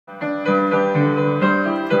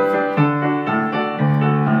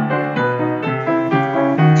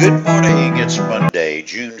Good morning. It's Monday,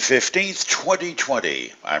 June 15th,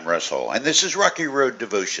 2020. I'm Russell, and this is Rocky Road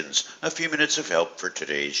Devotions, a few minutes of help for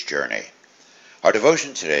today's journey. Our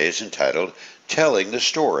devotion today is entitled Telling the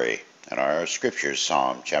Story, and our scripture is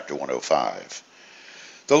Psalm chapter 105.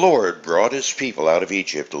 The Lord brought his people out of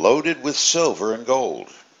Egypt loaded with silver and gold,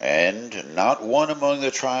 and not one among the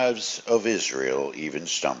tribes of Israel even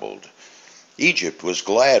stumbled. Egypt was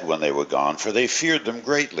glad when they were gone, for they feared them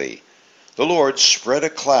greatly. The Lord spread a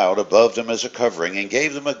cloud above them as a covering, and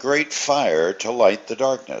gave them a great fire to light the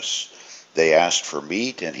darkness. They asked for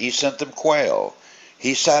meat, and he sent them quail.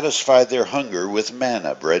 He satisfied their hunger with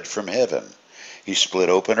manna, bread from heaven. He split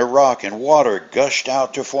open a rock, and water gushed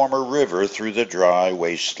out to form a river through the dry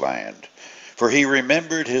wasteland. For he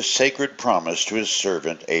remembered his sacred promise to his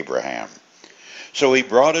servant Abraham. So he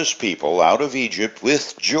brought his people out of Egypt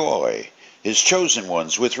with joy, his chosen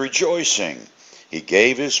ones with rejoicing. He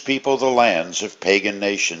gave his people the lands of pagan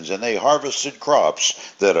nations, and they harvested crops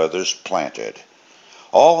that others planted.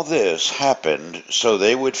 All this happened so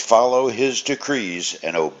they would follow his decrees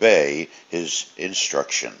and obey his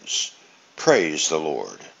instructions. Praise the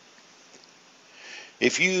Lord.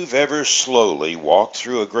 If you've ever slowly walked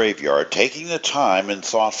through a graveyard, taking the time and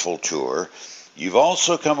thoughtful tour, you've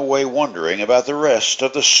also come away wondering about the rest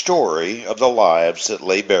of the story of the lives that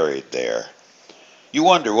lay buried there. You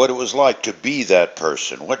wonder what it was like to be that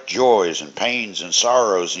person, what joys and pains and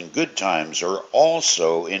sorrows and good times are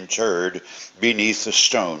also interred beneath the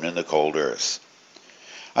stone in the cold earth.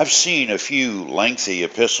 I've seen a few lengthy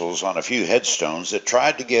epistles on a few headstones that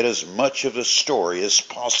tried to get as much of the story as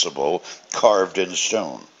possible carved in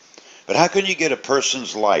stone. But how can you get a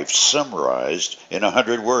person's life summarized in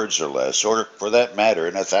 100 words or less, or for that matter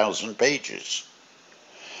in 1,000 pages?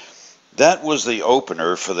 That was the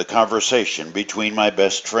opener for the conversation between my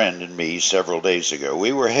best friend and me several days ago.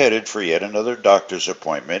 We were headed for yet another doctor's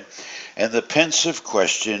appointment, and the pensive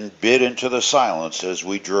question bit into the silence as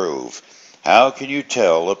we drove. How can you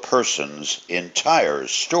tell a person's entire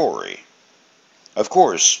story? Of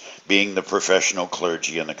course, being the professional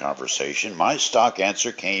clergy in the conversation, my stock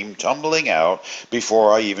answer came tumbling out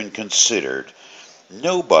before I even considered.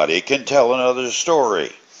 Nobody can tell another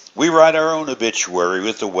story. We write our own obituary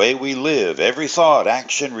with the way we live, every thought,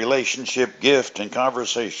 action, relationship, gift, and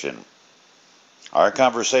conversation. Our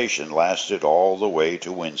conversation lasted all the way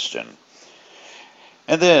to Winston.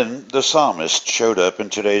 And then the psalmist showed up in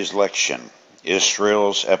today's lection,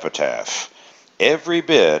 Israel's epitaph. Every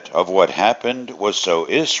bit of what happened was so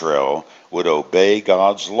Israel would obey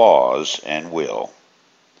God's laws and will.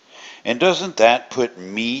 And doesn't that put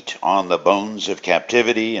meat on the bones of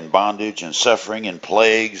captivity and bondage and suffering and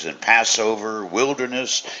plagues and Passover,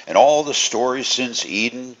 wilderness, and all the stories since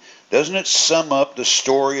Eden? Doesn't it sum up the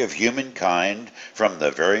story of humankind from the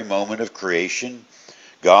very moment of creation?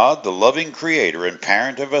 God, the loving creator and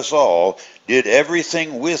parent of us all, did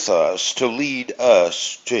everything with us to lead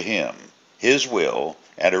us to him, his will,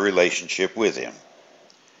 and a relationship with him.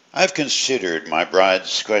 I've considered my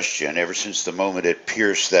bride's question ever since the moment it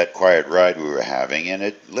pierced that quiet ride we were having, and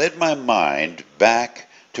it led my mind back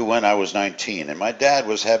to when I was 19, and my dad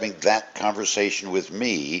was having that conversation with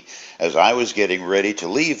me as I was getting ready to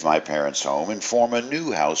leave my parents' home and form a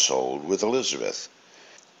new household with Elizabeth.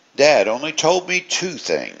 Dad only told me two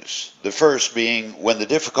things, the first being when the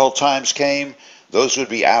difficult times came, those would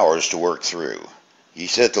be ours to work through. He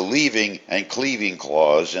said the leaving and cleaving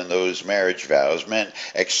clause in those marriage vows meant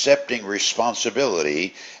accepting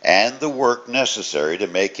responsibility and the work necessary to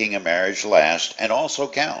making a marriage last and also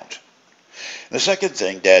count. The second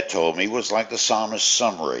thing Dad told me was like the psalmist's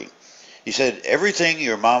summary. He said, everything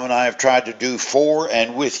your mom and I have tried to do for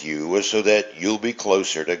and with you was so that you'll be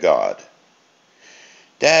closer to God.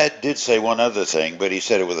 Dad did say one other thing, but he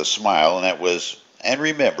said it with a smile, and that was, and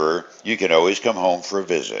remember, you can always come home for a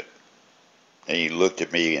visit. And he looked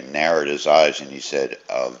at me and narrowed his eyes and he said,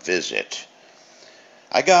 a visit.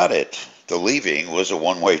 I got it. The leaving was a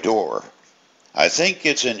one-way door. I think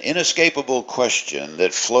it's an inescapable question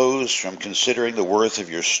that flows from considering the worth of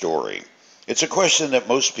your story. It's a question that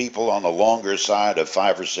most people on the longer side of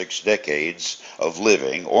 5 or 6 decades of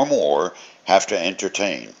living or more have to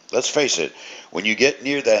entertain. Let's face it, when you get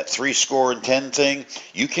near that 70 thing,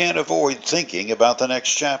 you can't avoid thinking about the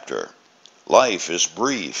next chapter. Life is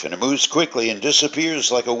brief, and it moves quickly and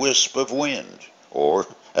disappears like a wisp of wind. Or,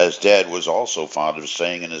 as Dad was also fond of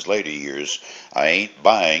saying in his later years, I ain't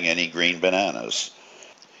buying any green bananas.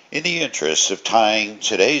 In the interest of tying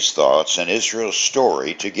today's thoughts and Israel's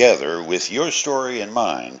story together with your story and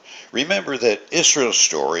mine, remember that Israel's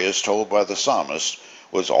story, as told by the psalmist,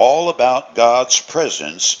 was all about God's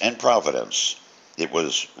presence and providence. It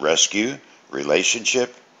was rescue,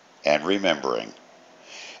 relationship, and remembering.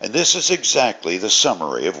 And this is exactly the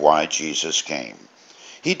summary of why Jesus came.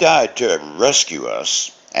 He died to rescue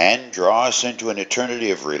us and draw us into an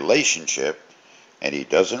eternity of relationship, and he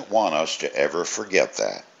doesn't want us to ever forget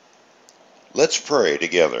that. Let's pray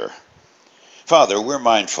together. Father, we're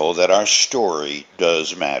mindful that our story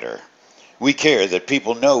does matter. We care that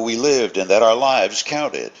people know we lived and that our lives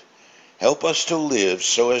counted. Help us to live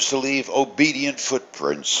so as to leave obedient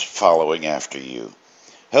footprints following after you.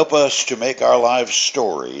 Help us to make our lives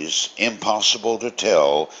stories impossible to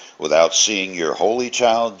tell without seeing your holy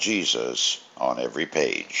child Jesus on every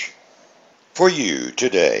page. For you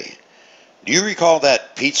today, do you recall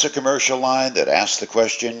that pizza commercial line that asked the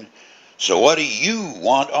question, "So what do you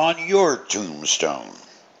want on your tombstone?"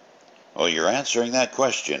 Well, you're answering that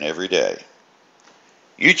question every day.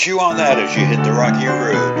 You chew on that as you hit the rocky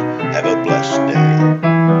road. Have a blessed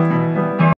day.